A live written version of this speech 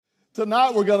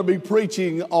Tonight we're going to be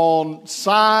preaching on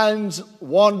signs,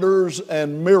 wonders,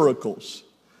 and miracles.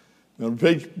 I'm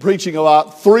going to be preaching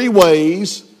about three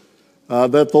ways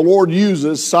that the Lord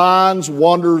uses signs,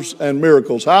 wonders, and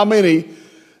miracles. How many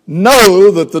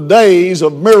know that the days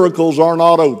of miracles are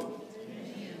not over?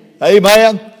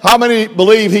 Amen. How many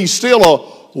believe He's still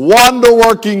a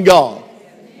wonder-working God?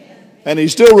 And He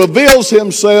still reveals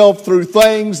Himself through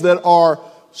things that are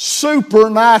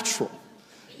supernatural.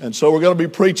 And so we're going to be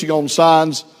preaching on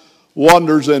signs,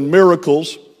 wonders, and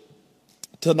miracles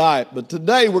tonight. But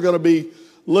today we're going to be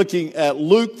looking at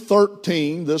Luke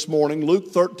 13 this morning. Luke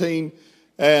 13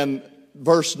 and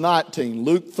verse 19.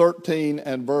 Luke 13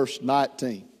 and verse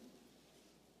 19.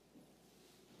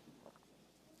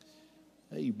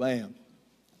 Amen.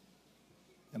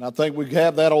 And I think we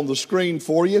have that on the screen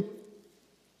for you.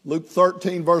 Luke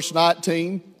 13 verse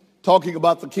 19. Talking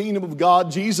about the kingdom of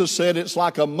God, Jesus said it's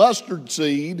like a mustard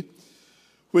seed,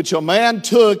 which a man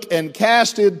took and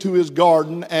cast into his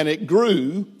garden, and it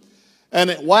grew,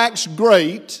 and it waxed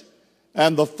great,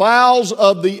 and the fowls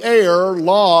of the air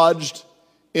lodged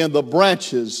in the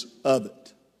branches of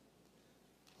it.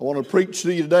 I want to preach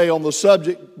to you today on the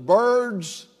subject,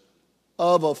 birds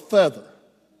of a feather.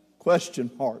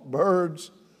 Question mark, birds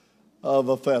of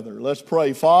a feather. Let's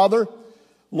pray. Father,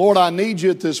 Lord, I need you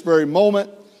at this very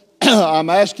moment. I'm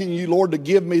asking you, Lord, to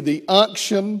give me the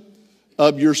unction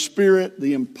of your Spirit,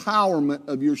 the empowerment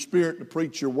of your Spirit to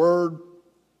preach your word.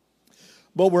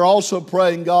 But we're also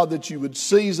praying, God, that you would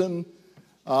season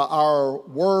our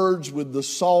words with the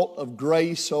salt of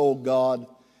grace, oh God.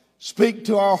 Speak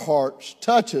to our hearts,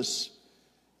 touch us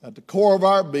at the core of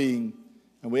our being.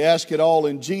 And we ask it all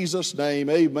in Jesus' name,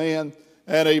 amen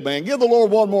and amen. Give the Lord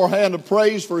one more hand of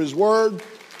praise for His word.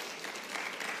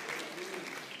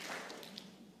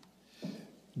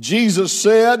 Jesus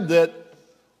said that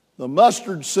the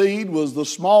mustard seed was the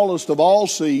smallest of all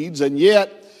seeds, and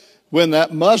yet when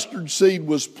that mustard seed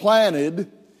was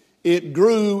planted, it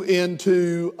grew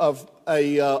into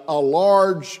a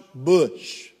large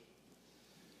bush.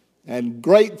 And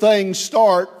great things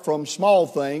start from small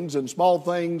things, and small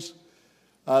things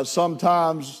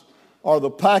sometimes are the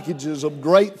packages of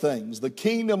great things. The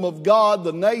kingdom of God,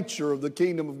 the nature of the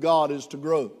kingdom of God is to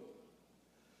grow.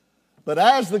 But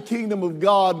as the kingdom of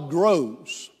God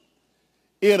grows,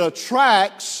 it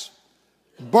attracts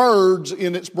birds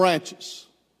in its branches.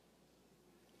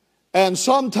 And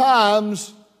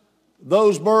sometimes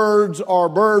those birds are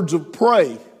birds of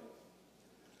prey.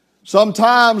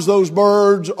 Sometimes those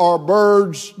birds are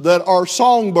birds that are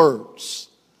songbirds.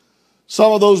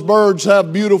 Some of those birds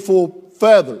have beautiful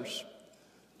feathers.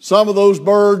 Some of those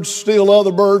birds steal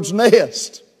other birds'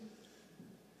 nests.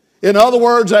 In other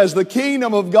words, as the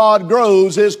kingdom of God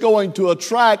grows, it's going to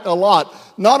attract a lot.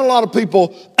 Not a lot of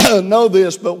people know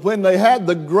this, but when they had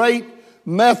the great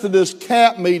Methodist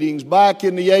camp meetings back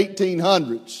in the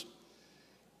 1800s,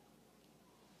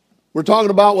 we're talking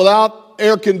about without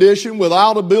air conditioning,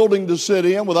 without a building to sit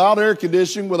in, without air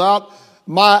conditioning, without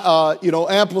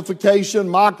amplification,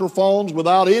 microphones,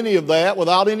 without any of that,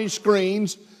 without any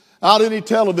screens, without any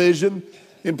television.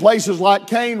 In places like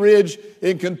Cane Ridge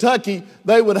in Kentucky,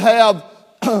 they would have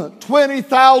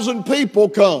 20,000 people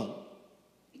come.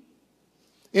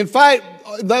 In fact,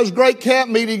 those great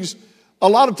camp meetings, a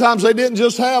lot of times they didn't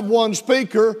just have one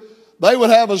speaker. They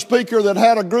would have a speaker that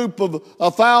had a group of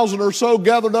 1,000 or so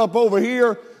gathered up over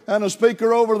here, and a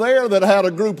speaker over there that had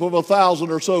a group of 1,000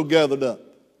 or so gathered up.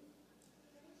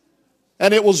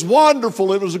 And it was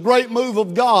wonderful. It was a great move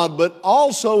of God, but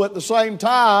also at the same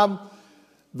time,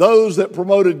 those that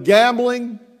promoted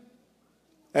gambling,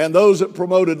 and those that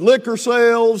promoted liquor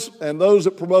sales, and those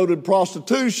that promoted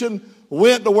prostitution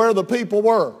went to where the people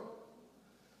were.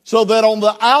 So that on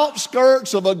the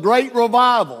outskirts of a great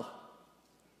revival,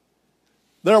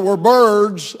 there were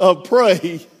birds of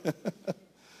prey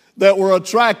that were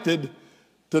attracted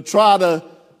to try to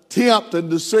tempt and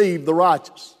deceive the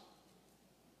righteous.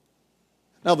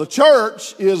 Now, the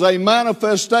church is a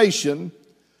manifestation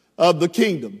of the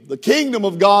kingdom. The kingdom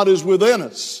of God is within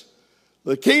us.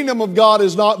 The kingdom of God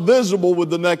is not visible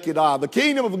with the naked eye. The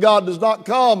kingdom of God does not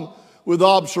come with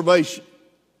observation.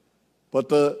 But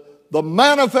the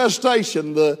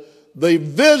manifestation, the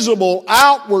visible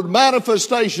outward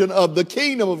manifestation of the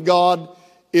kingdom of God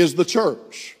is the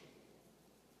church.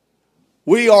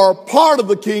 We are part of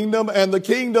the kingdom, and the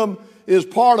kingdom is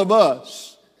part of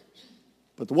us.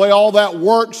 But the way all that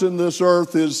works in this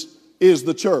earth is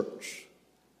the church.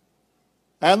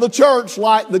 And the church,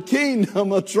 like the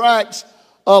kingdom, attracts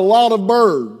a lot of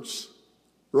birds,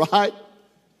 right?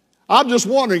 I'm just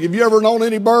wondering, have you ever known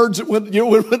any birds that went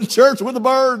to church with a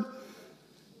bird?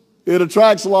 It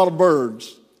attracts a lot of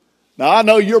birds. Now, I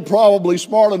know you're probably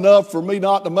smart enough for me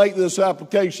not to make this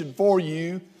application for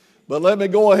you, but let me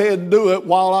go ahead and do it.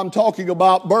 While I'm talking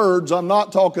about birds, I'm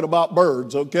not talking about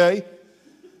birds, okay?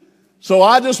 So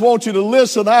I just want you to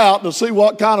listen out to see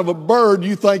what kind of a bird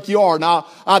you think you are. Now,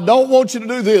 I don't want you to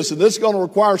do this, and this is going to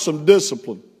require some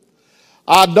discipline.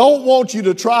 I don't want you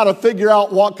to try to figure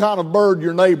out what kind of bird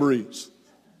your neighbor is.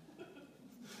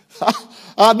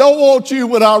 I don't want you,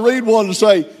 when I read one, to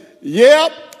say,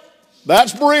 yep,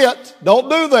 that's Britt. Don't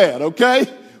do that, okay?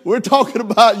 We're talking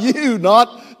about you,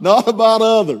 not about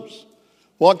others.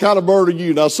 What kind of bird are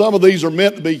you? Now, some of these are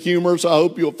meant to be humorous. I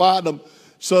hope you'll find them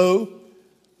so.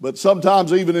 But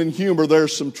sometimes even in humor,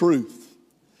 there's some truth.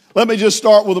 Let me just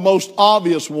start with the most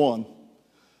obvious one,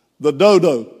 the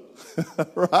dodo,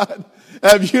 right?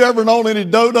 Have you ever known any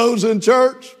dodos in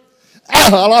church?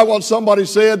 I like what somebody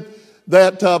said,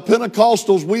 that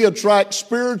Pentecostals, we attract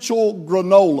spiritual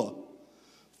granola,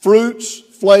 fruits,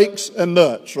 flakes, and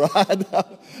nuts, right?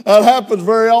 That happens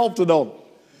very often, don't it?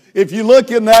 If you look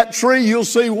in that tree, you'll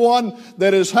see one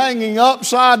that is hanging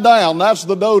upside down. That's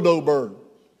the dodo bird.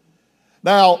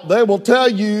 Now, they will tell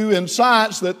you in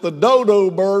science that the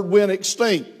dodo bird went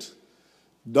extinct.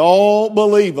 Don't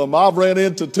believe them. I've ran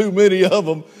into too many of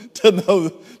them to know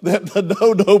that the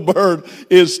dodo bird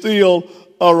is still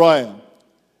around.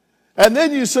 And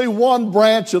then you see one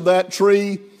branch of that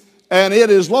tree, and it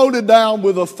is loaded down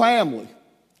with a family.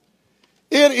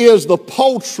 It is the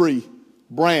poultry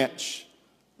branch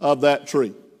of that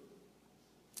tree.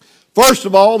 First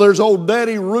of all, there's old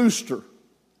Daddy Rooster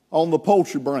on the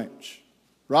poultry branch,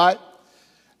 right?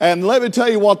 And let me tell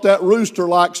you what that rooster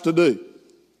likes to do.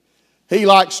 He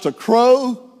likes to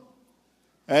crow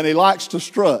and he likes to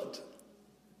strut,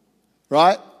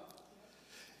 right?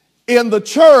 In the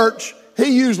church,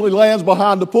 he usually lands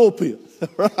behind the pulpit,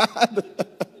 right?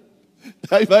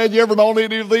 Hey man, you ever known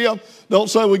any of them? Don't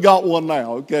say we got one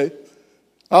now, okay?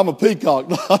 I'm a peacock.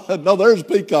 No, there's a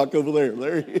peacock over there.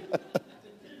 There he is.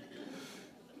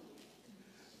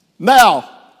 Now,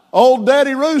 old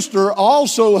Daddy Rooster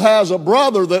also has a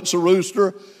brother that's a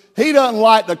rooster. He doesn't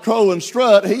like to crow and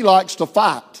strut. He likes to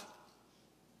fight.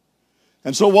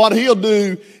 And so what he'll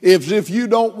do is, if you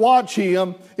don't watch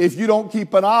him, if you don't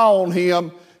keep an eye on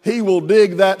him, he will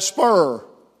dig that spur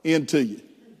into you.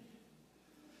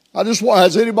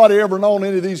 Has anybody ever known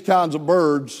any of these kinds of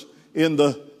birds in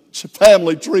the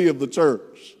family tree of the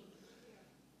church?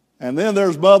 And then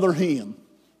there's mother hen.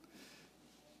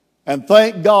 And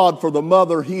thank God for the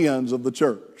mother hens of the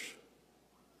church.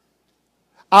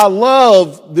 I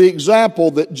love the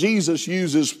example that Jesus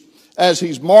uses as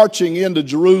he's marching into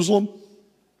Jerusalem.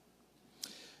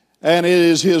 And it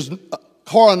is his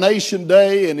coronation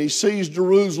day, and he sees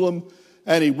Jerusalem,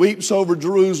 and he weeps over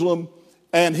Jerusalem,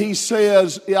 and he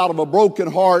says out of a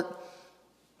broken heart,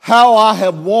 how I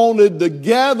have wanted to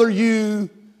gather you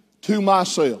to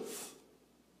myself.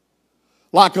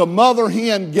 Like a mother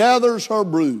hen gathers her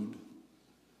brood,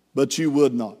 but you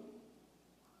would not.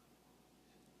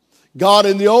 God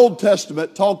in the Old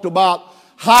Testament talked about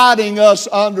hiding us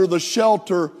under the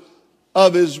shelter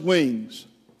of his wings.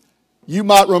 You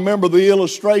might remember the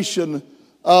illustration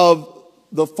of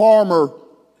the farmer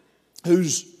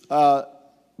whose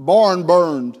barn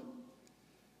burned.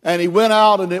 And he went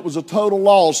out and it was a total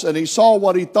loss. And he saw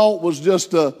what he thought was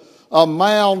just a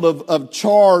mound of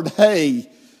charred hay.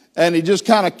 And he just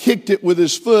kind of kicked it with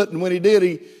his foot. And when he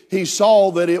did, he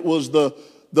saw that it was the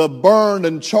burned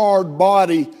and charred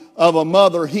body of a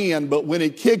mother hen. But when he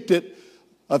kicked it,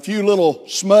 a few little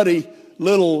smutty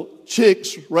little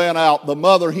chicks ran out. The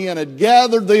mother hen had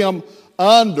gathered them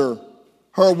under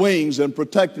her wings and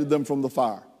protected them from the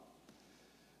fire.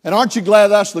 And aren't you glad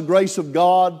that's the grace of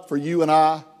God for you and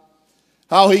I?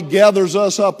 How he gathers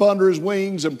us up under his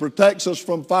wings and protects us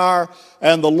from fire.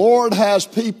 And the Lord has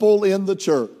people in the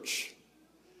church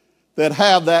that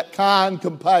have that kind,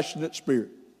 compassionate spirit.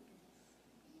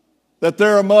 That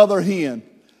they're a mother hen.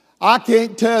 I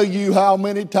can't tell you how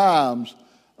many times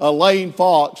Elaine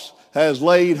Fox has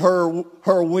laid her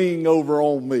wing over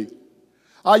on me.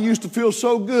 I used to feel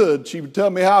so good. She would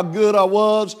tell me how good I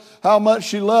was, how much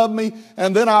she loved me.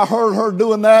 And then I heard her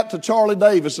doing that to Charlie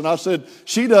Davis. And I said,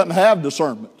 she doesn't have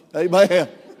discernment. Amen.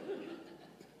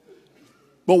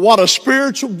 But what a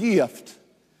spiritual gift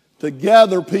to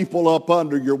gather people up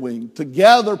under your wing, to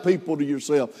gather people to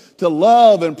yourself, to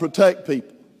love and protect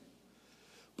people.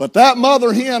 But that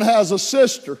mother hen has a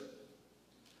sister.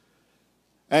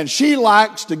 And she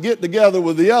likes to get together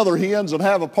with the other hens and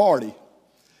have a party.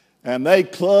 And they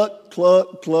cluck,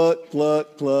 cluck, cluck,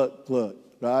 cluck, cluck, cluck,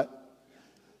 right?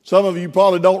 Some of you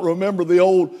probably don't remember the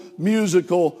old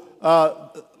musical,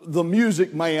 The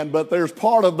Music Man, but there's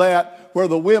part of that where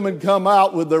the women come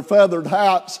out with their feathered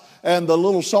hats and the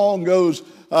little song goes,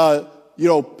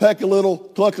 peck a little,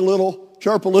 cluck a little,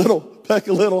 chirp a little, peck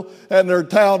a little, and they're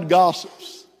town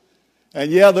gossips.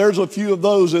 And yeah, there's a few of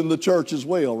those in the church as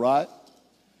well, right?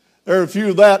 There are a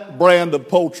few of that brand of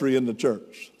poultry in the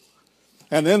church.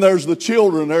 And then there's the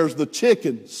children, there's the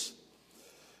chickens.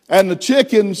 And the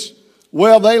chickens,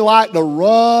 well, they like to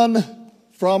run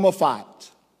from a fight.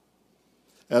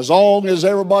 As long as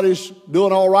everybody's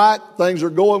doing all right, things are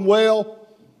going well,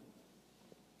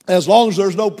 as long as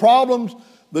there's no problems,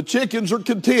 the chickens are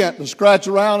content to scratch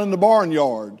around in the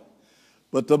barnyard.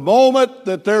 But the moment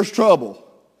that there's trouble,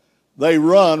 they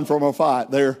run from a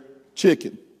fight. They're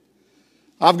chicken.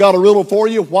 I've got a riddle for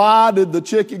you. Why did the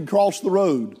chicken cross the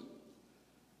road?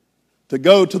 To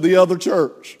go to the other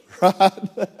church, right?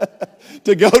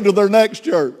 To go to their next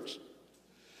church.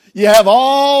 You have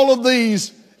all of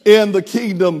these in the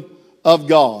kingdom of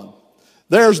God.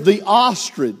 There's the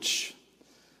ostrich.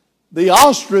 The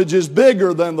ostrich is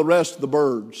bigger than the rest of the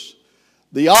birds.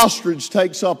 The ostrich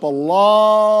takes up a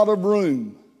lot of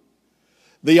room.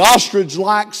 The ostrich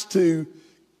likes to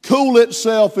cool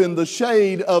itself in the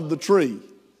shade of the tree.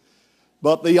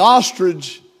 But the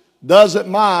ostrich doesn't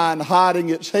mind hiding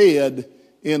its head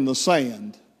in the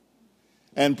sand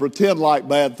and pretend like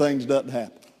bad things doesn't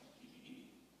happen.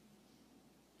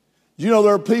 You know,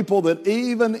 there are people that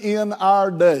even in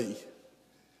our day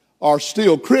are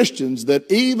still Christians,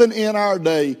 that even in our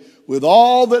day, with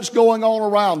all that's going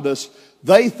on around us,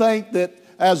 they think that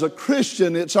as a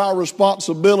Christian, it's our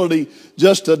responsibility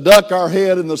just to duck our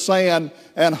head in the sand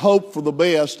and hope for the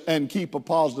best and keep a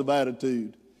positive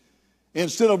attitude.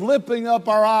 Instead of lifting up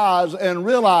our eyes and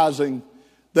realizing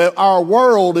that our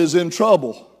world is in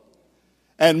trouble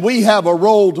and we have a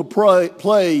role to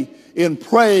play in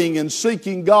praying and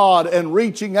seeking God and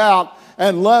reaching out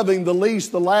and loving the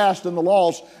least, the last, and the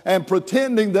lost, and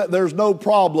pretending that there's no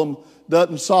problem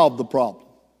doesn't solve the problem.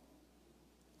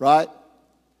 Right?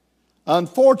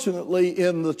 Unfortunately,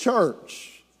 in the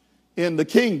church, in the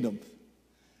kingdom,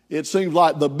 it seems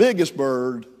like the biggest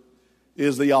bird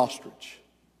is the ostrich.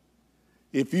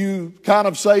 If you kind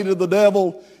of say to the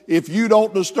devil, if you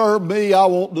don't disturb me, I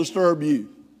won't disturb you.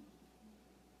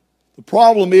 The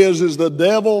problem is the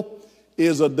devil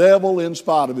is a devil in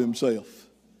spite of himself.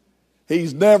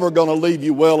 He's never going to leave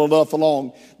you well enough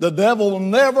alone. The devil will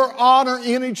never honor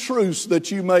any truce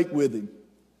that you make with him.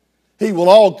 He will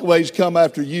always come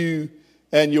after you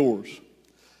and yours.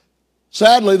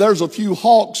 Sadly, there's a few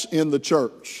hawks in the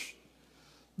church.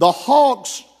 The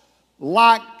hawks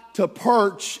like to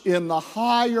perch in the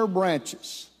higher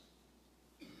branches.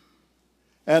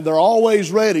 And they're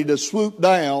always ready to swoop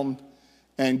down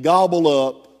and gobble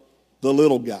up the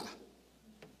little guy.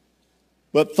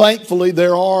 But thankfully,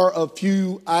 there are a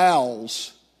few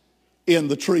owls in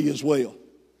the tree as well.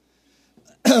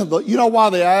 But you know why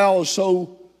the owl is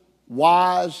so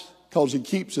wise? Because he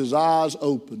keeps his eyes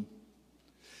open.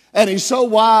 And he's so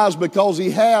wise because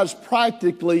he has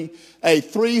practically a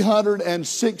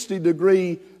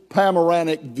 360-degree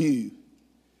panoramic view.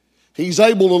 He's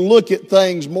able to look at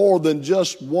things more than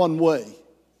just one way.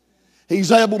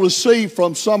 He's able to see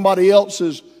from somebody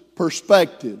else's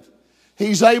perspective.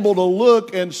 He's able to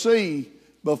look and see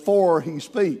before he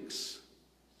speaks.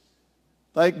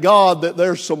 Thank God that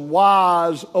there's some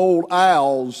wise old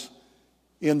owls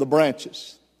in the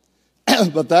branches.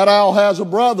 But that owl has a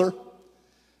brother,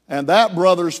 and that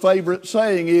brother's favorite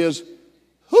saying is,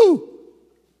 "Who?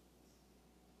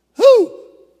 Who?"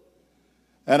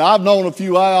 And I've known a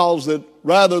few owls that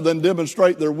rather than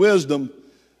demonstrate their wisdom,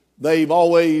 they've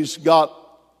always got,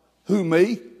 "Who,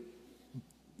 me?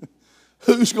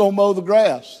 Who's going to mow the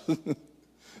grass?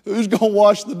 Who's going to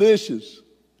wash the dishes?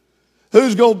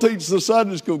 Who's going to teach the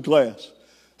Sunday school class?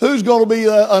 Who's going to be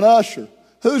an usher?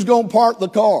 Who's going to park the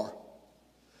car?"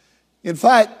 In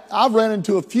fact, I've ran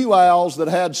into a few owls that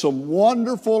had some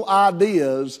wonderful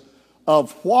ideas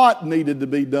of what needed to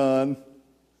be done,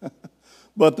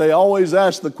 but they always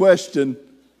ask the question,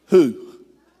 who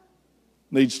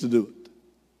needs to do it?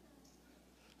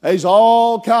 There's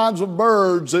all kinds of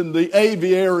birds in the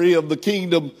aviary of the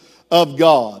kingdom of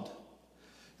God.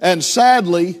 And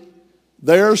sadly,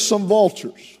 there's some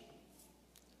vultures.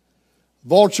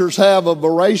 Vultures have a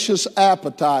voracious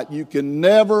appetite. You can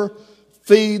never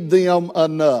feed them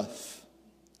enough.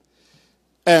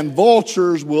 And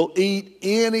vultures will eat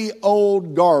any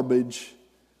old garbage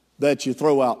that you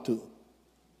throw out to them.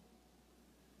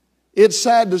 It's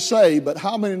sad to say, but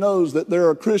how many knows that there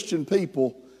are Christian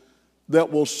people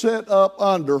that will sit up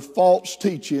under false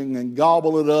teaching and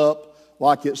gobble it up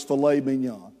like it's filet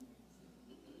mignon?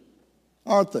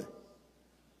 Aren't they?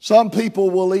 Some people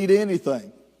will eat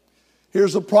anything.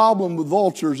 Here's the problem with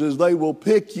vultures is they will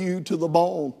pick you to the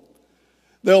bone.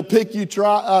 They'll pick you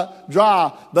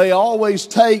dry. They always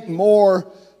take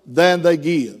more than they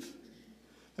give.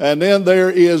 And then there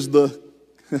is the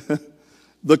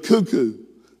cuckoo.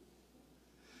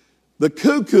 The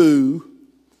cuckoo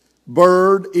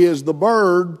bird is the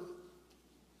bird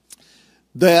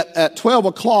that at 12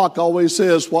 o'clock always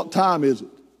says, what time is it?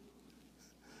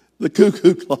 The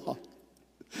cuckoo clock.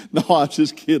 No, I'm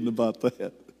just kidding about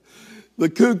that. The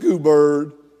cuckoo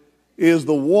bird is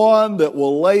the one that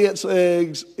will lay its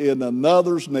eggs in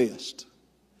another's nest.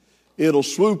 It'll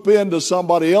swoop into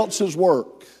somebody else's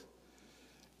work,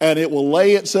 and it will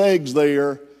lay its eggs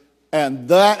there, and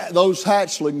those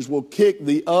hatchlings will kick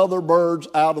the other birds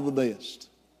out of the nest.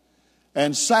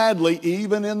 And sadly,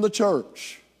 even in the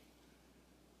church,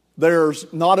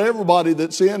 there's not everybody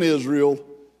that's in Israel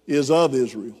is of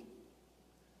Israel.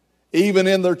 Even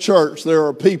in their church, there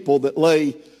are people that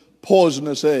lay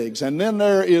poisonous eggs. And then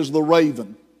there is the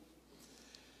raven.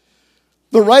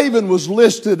 The raven was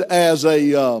listed as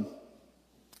a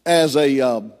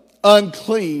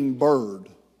unclean bird.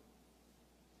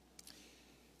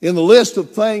 In the list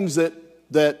of things that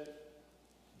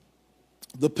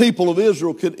the people of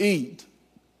Israel could eat,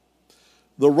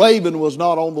 the raven was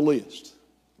not on the list.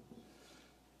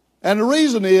 And the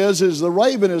reason is the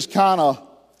raven is kind of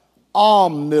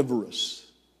omnivorous.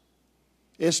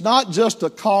 It's not just a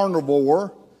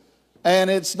carnivore, and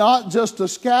it's not just a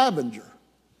scavenger.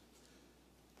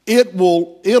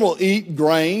 It'll eat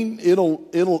grain,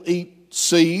 it'll eat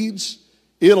seeds,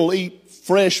 it'll eat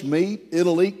fresh meat,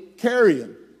 it'll eat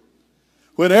carrion.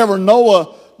 Whenever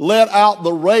Noah let out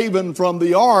the raven from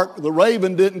the ark, the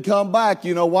raven didn't come back.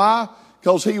 You know why?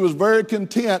 Because he was very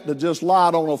content to just lie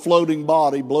on a floating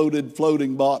body, bloated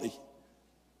floating body.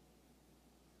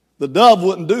 The dove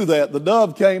wouldn't do that. The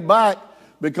dove came back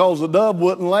because the dove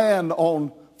wouldn't land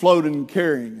on floating and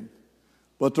carrying,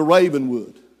 but the raven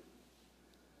would.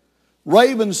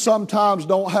 Ravens sometimes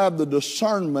don't have the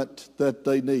discernment that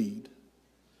they need.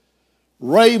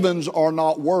 Ravens are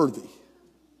not worthy.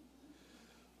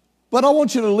 But I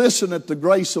want you to listen at the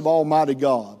grace of Almighty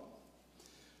God.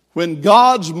 When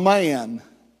God's man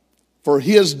for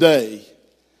his day,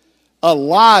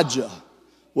 Elijah,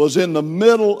 was in the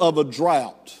middle of a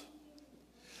drought,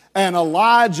 and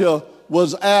Elijah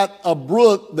was at a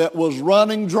brook that was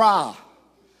running dry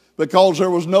because there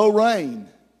was no rain.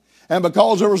 And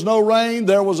because there was no rain,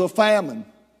 there was a famine.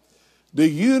 Do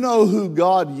you know who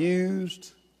God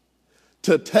used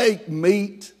to take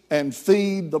meat and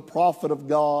feed the prophet of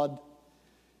God?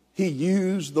 He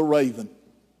used the raven.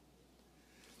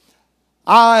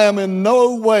 I am in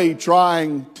no way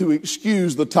trying to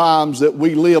excuse the times that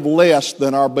we live less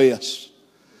than our best.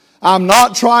 I'm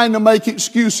not trying to make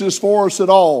excuses for us at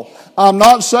all. I'm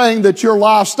not saying that your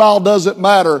lifestyle doesn't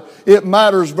matter. It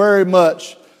matters very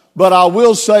much. But I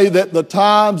will say that the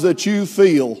times that you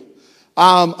feel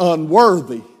I'm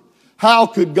unworthy, how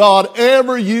could God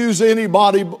ever use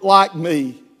anybody like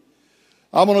me?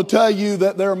 I'm going to tell you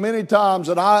that there are many times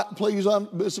that please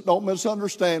don't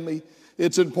misunderstand me.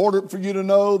 It's important for you to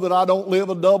know that I don't live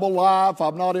a double life.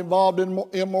 I'm not involved in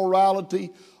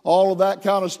immorality, all of that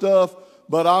kind of stuff.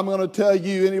 But I'm going to tell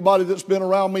you, anybody that's been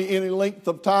around me any length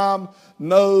of time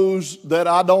knows that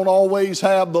I don't always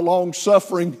have the long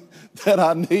suffering that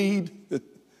I need.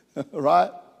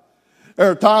 Right? There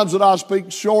are times that I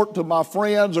speak short to my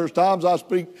friends. There's times I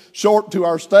speak short to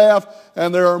our staff.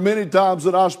 And there are many times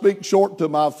that I speak short to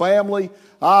my family.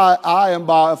 I am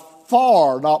by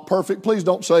far not perfect. Please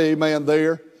don't say amen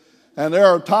there. And there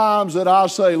are times that I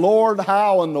say, Lord,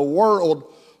 how in the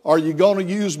world are you going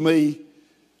to use me?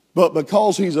 But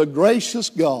because He's a gracious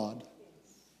God,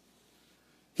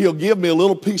 He'll give me a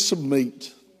little piece of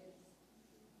meat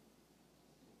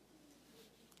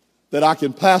that I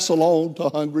can pass along to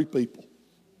hungry people.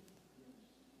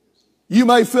 You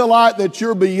may feel like that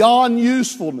you're beyond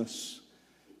usefulness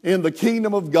in the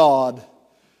kingdom of God,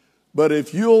 but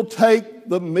if you'll take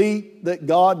the meat that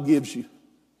God gives you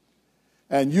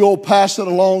and you'll pass it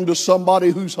along to somebody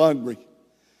who's hungry,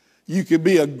 you can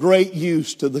be a great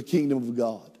use to the kingdom of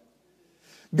God.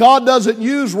 God doesn't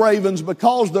use ravens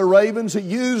because they're ravens. He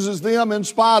uses them in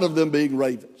spite of them being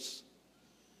ravens.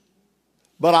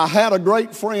 But I had a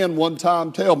great friend one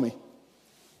time tell me,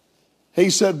 he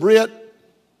said, Britt,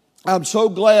 I'm so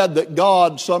glad that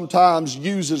God sometimes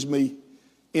uses me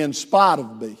in spite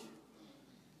of me.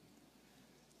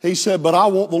 He said, but I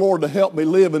want the Lord to help me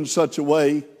live in such a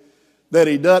way that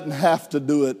He doesn't have to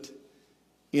do it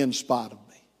in spite of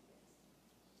me.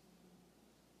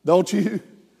 Don't you?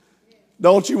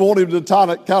 Don't you want Him to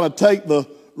kind of take the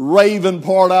raven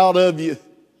part out of you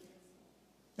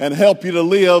and help you to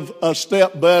live a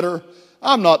step better.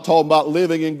 I'm not talking about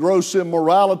living in gross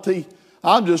immorality.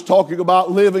 I'm just talking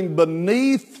about living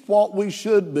beneath what we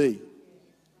should be.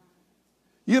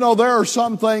 You know, there are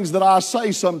some things that I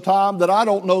say sometimes that I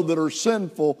don't know that are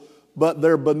sinful, but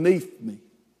they're beneath me.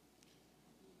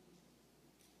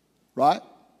 Right?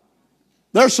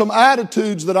 There's some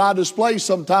attitudes that I display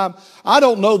sometimes. I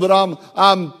don't know that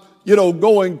I'm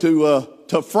going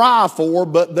to fry for,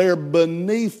 but they're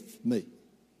beneath me.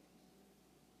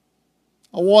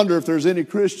 I wonder if there's any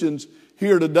Christians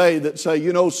here today that say,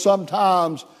 you know,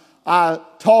 sometimes I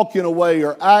talk in a way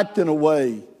or act in a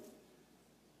way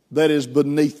that is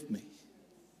beneath me.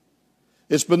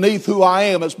 It's beneath who I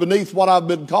am. It's beneath what I've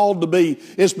been called to be.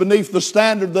 It's beneath the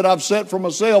standard that I've set for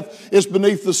myself. It's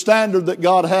beneath the standard that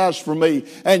God has for me.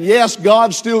 And yes,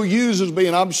 God still uses me,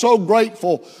 and I'm so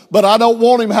grateful, but I don't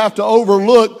want Him to have to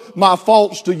overlook my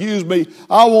faults to use me.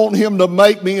 I want Him to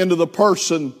make me into the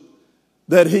person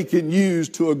that He can use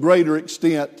to a greater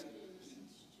extent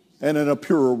and in a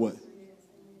purer way.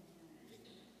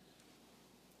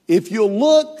 If you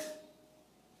look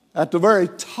at the very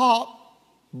top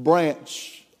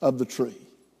branch of the tree,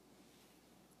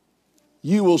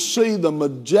 you will see the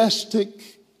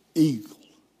majestic eagle.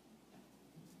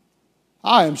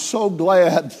 I am so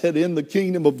glad that in the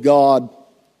kingdom of God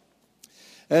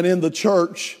and in the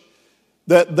church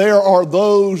that there are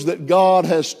those that God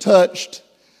has touched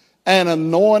and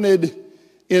anointed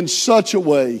in such a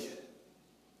way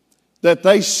that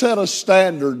they set a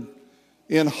standard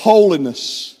in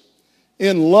holiness,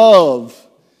 in love,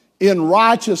 in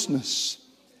righteousness,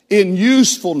 in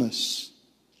usefulness.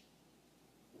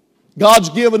 God's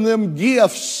given them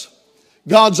gifts.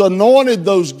 God's anointed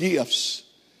those gifts.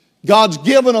 God's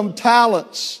given them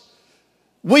talents.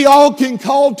 We all can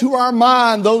call to our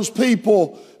mind those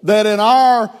people that in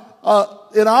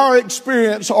our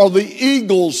experience are the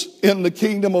eagles in the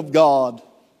kingdom of God.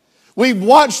 We've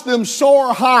watched them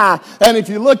soar high, and if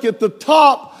you look at the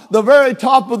very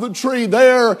top of the tree,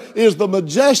 there is the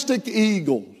majestic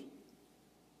eagle.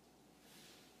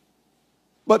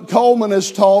 But Coleman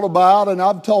has taught about, and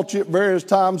I've taught you at various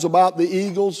times about the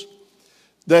eagles,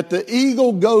 that the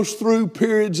eagle goes through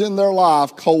periods in their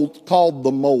life called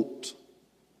the molt.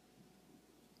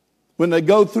 When they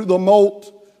go through the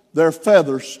molt, their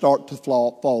feathers start to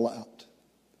fall out.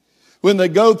 When they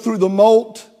go through the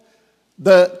molt,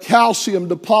 the calcium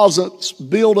deposits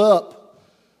build up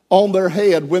on their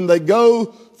head. When they go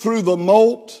through the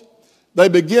molt, they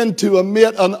begin to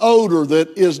emit an odor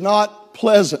that is not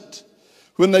pleasant.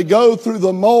 When they go through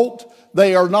the molt,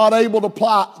 they are not able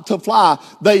to fly.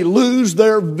 They lose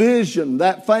their vision.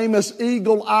 That famous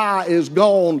eagle eye is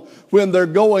gone when they're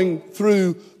going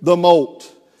through the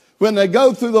molt. When they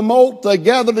go through the molt, they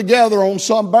gather together on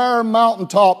some barren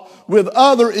mountaintop with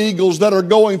other eagles that are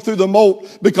going through the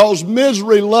molt, because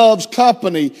misery loves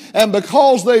company. And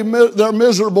because they're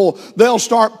miserable, they'll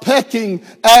start pecking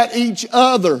at each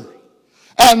other.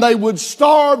 And they would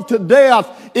starve to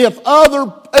death if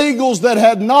other eagles that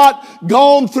had not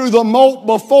gone through the molt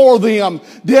before them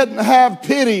didn't have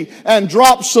pity and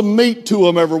drop some meat to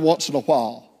them every once in a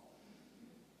while.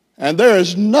 And there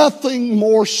is nothing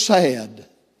more sad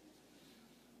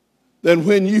than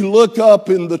when you look up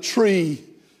in the tree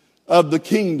of the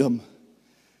kingdom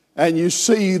and you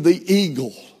see the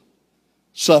eagle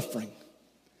suffering.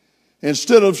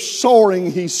 Instead of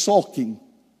soaring, he's sulking.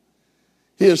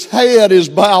 His head is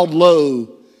bowed low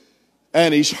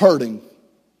and he's hurting.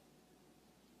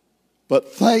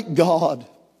 But thank God,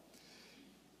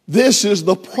 this is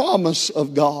the promise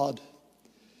of God.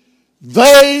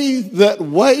 They that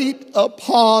wait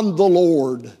upon the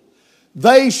Lord,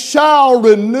 they shall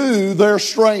renew their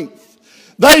strength.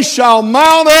 They shall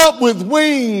mount up with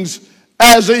wings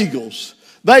as eagles.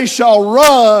 They shall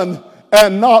run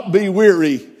and not be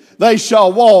weary. They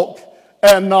shall walk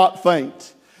and not faint.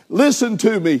 Listen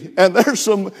to me, and there's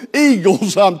some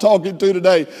eagles I'm talking to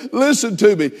today. Listen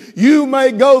to me. You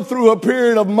may go through a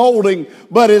period of molding,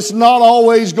 but it's not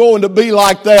always going to be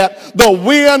like that. The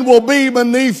wind will be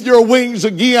beneath your wings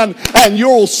again, and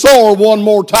you'll soar one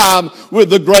more time with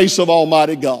the grace of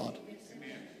Almighty God.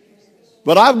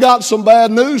 But I've got some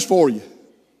bad news for you.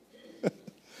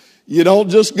 You don't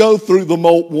just go through the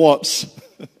molt once.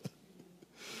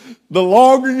 The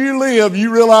longer you live,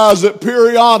 you realize that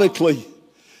periodically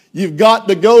you've got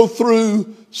to go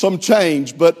through some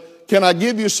change. But can I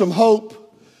give you some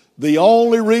hope? The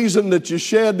only reason that you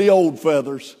shed the old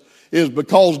feathers is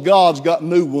because God's got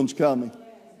new ones coming.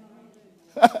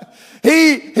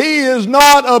 He is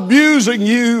not abusing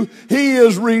you. He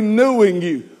is renewing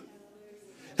you.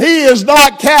 He has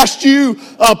not cast you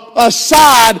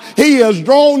aside. He has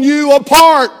drawn you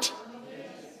apart.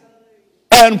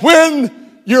 And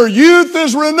when your youth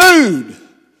is renewed,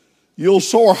 you'll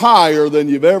soar higher than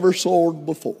you've ever soared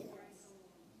before.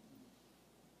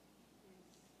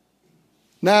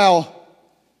 Now,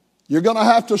 you're going to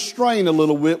have to strain a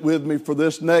little bit with me for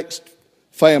this next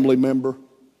family member,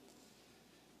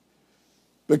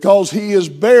 because he is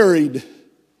buried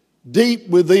deep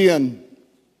within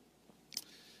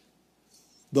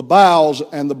the boughs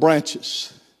and the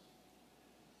branches.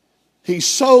 He's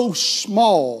so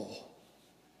small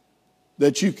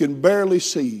that you can barely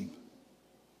see him.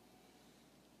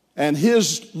 And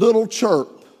his little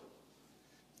chirp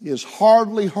is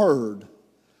hardly heard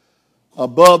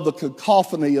above the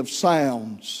cacophony of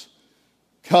sounds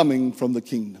coming from the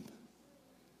kingdom.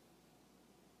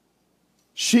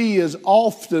 She is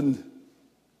often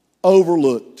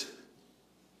overlooked.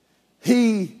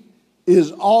 He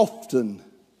is often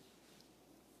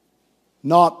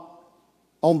not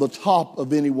on the top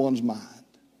of anyone's mind.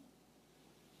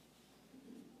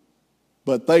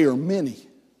 But they are many.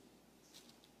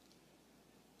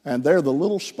 And they're the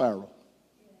little sparrow.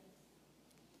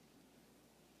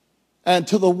 And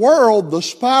to the world, the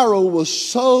sparrow was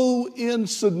so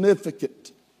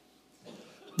insignificant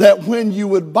that when you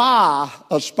would buy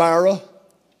a sparrow,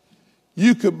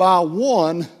 you could buy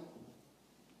one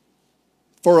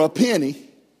for a penny.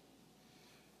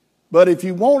 But if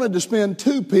you wanted to spend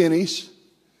 2 pennies,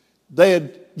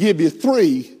 they'd give you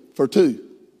 3 for 2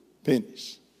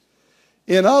 pennies.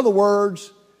 In other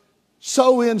words,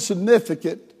 so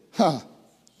insignificant,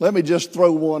 let me just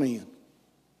throw one in.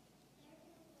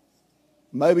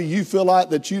 Maybe you feel like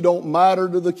that you don't matter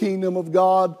to the kingdom of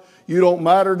God. You don't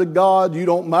matter to God. You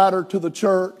don't matter to the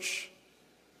church.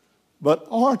 But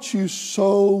aren't you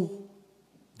so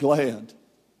glad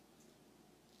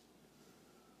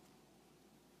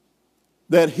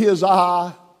that his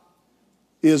eye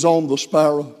is on the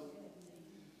sparrow,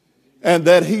 and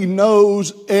that he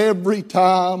knows every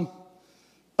time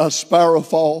a sparrow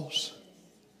falls?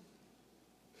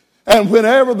 And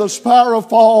whenever the sparrow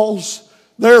falls,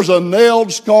 there's a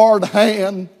nailed, scarred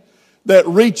hand that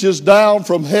reaches down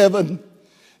from heaven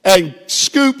and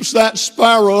scoops that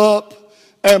sparrow up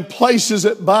and places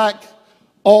it back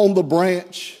on the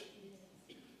branch.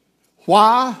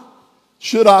 Why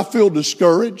should I feel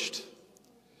discouraged?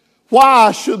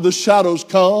 Why should the shadows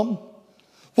come?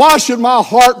 Why should my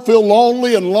heart feel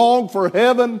lonely and long for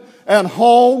heaven and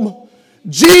home?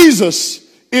 Jesus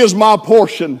is my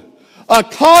portion. A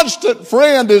constant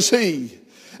friend is he.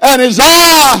 And his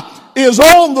eye is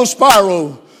on the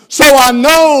sparrow, so I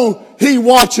know he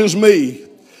watches me.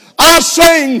 I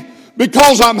sing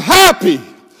because I'm happy,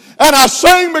 and I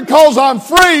sing because I'm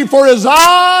free, for his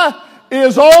eye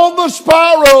is on the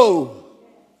sparrow.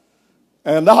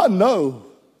 And I know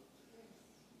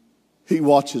he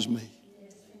watches me.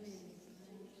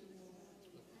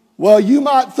 Well, you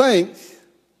might think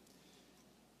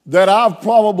that I've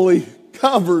probably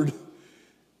covered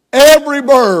every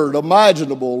bird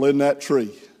imaginable in that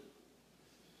tree.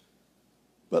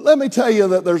 But let me tell you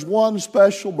that there's one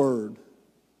special bird.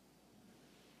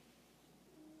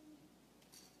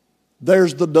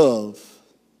 There's the dove.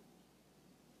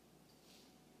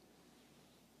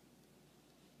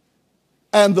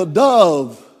 And the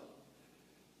dove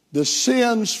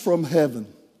descends from heaven.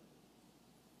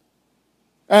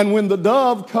 And when the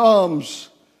dove comes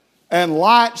and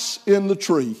lights in the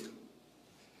tree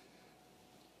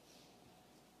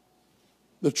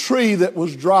that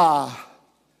was dry,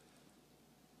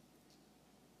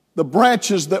 the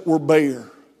branches that were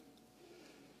bare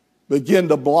begin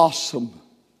to blossom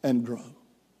and grow.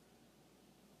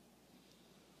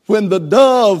 When the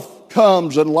dove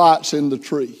comes and lights in the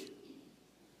tree,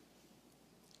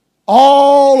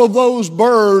 all of those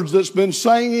birds that's been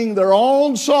singing their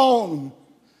own song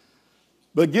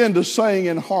begin to sing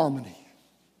in harmony.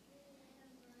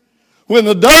 When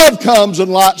the dove comes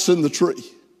and lights in the tree,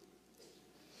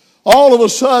 all of a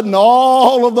sudden,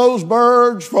 all of those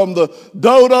birds, from the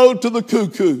dodo to the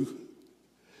cuckoo,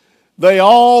 they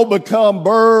all become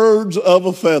birds of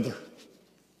a feather.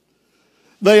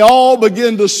 They all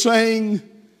begin to sing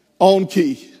on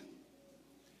key.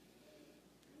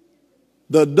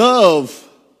 The dove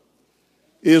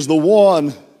is the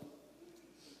one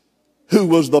who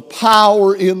was the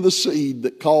power in the seed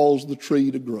that caused the tree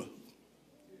to grow.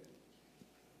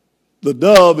 The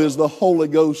dove is the Holy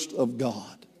Ghost of God.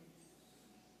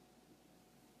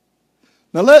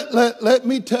 Now let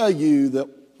me tell you that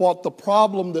what the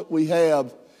problem that we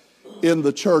have in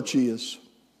the church is.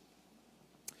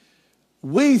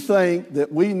 We think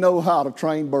that we know how to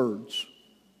train birds.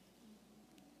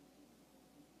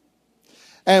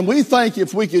 And we think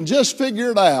if we can just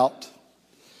figure it out,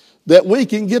 that we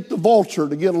can get the vulture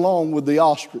to get along with the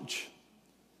ostrich.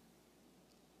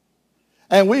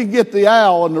 And we can get the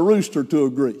owl and the rooster to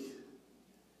agree.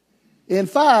 In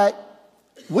fact,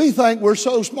 we think we're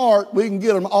so smart we can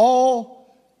get them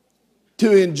all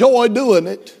to enjoy doing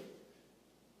it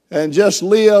and just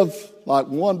live like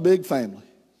one big family.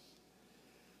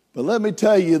 But let me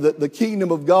tell you that the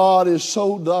kingdom of God is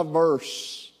so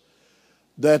diverse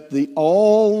that the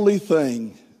only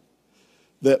thing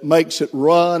that makes it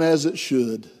run as it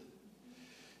should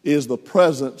is the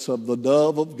presence of the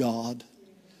dove of God.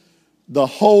 The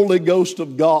Holy Ghost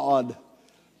of God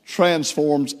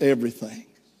transforms everything.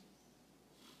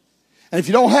 And if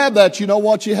you don't have that, you know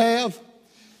what you have?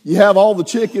 You have all the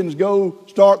chickens go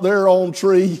start their own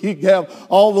tree. You have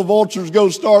all the vultures go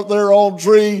start their own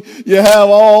tree. You have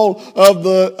all of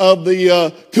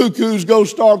the cuckoos go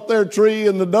start their tree,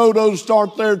 and the dodos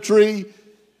start their tree.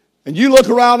 And you look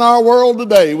around our world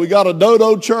today, we got a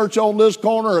dodo church on this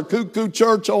corner, a cuckoo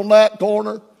church on that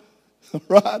corner,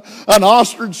 right? An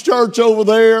ostrich church over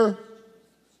there,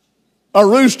 a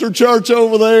rooster church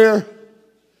over there.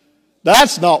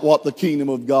 That's not what the kingdom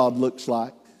of God looks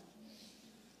like.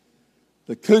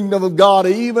 The kingdom of God,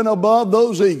 even above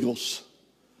those eagles,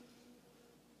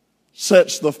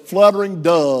 sets the fluttering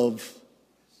dove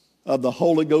of the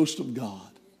Holy Ghost of God.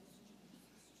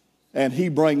 And he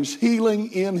brings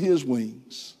healing in his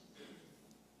wings.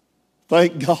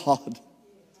 Thank God.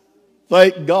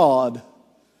 Thank God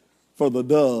for the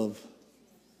dove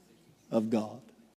of God.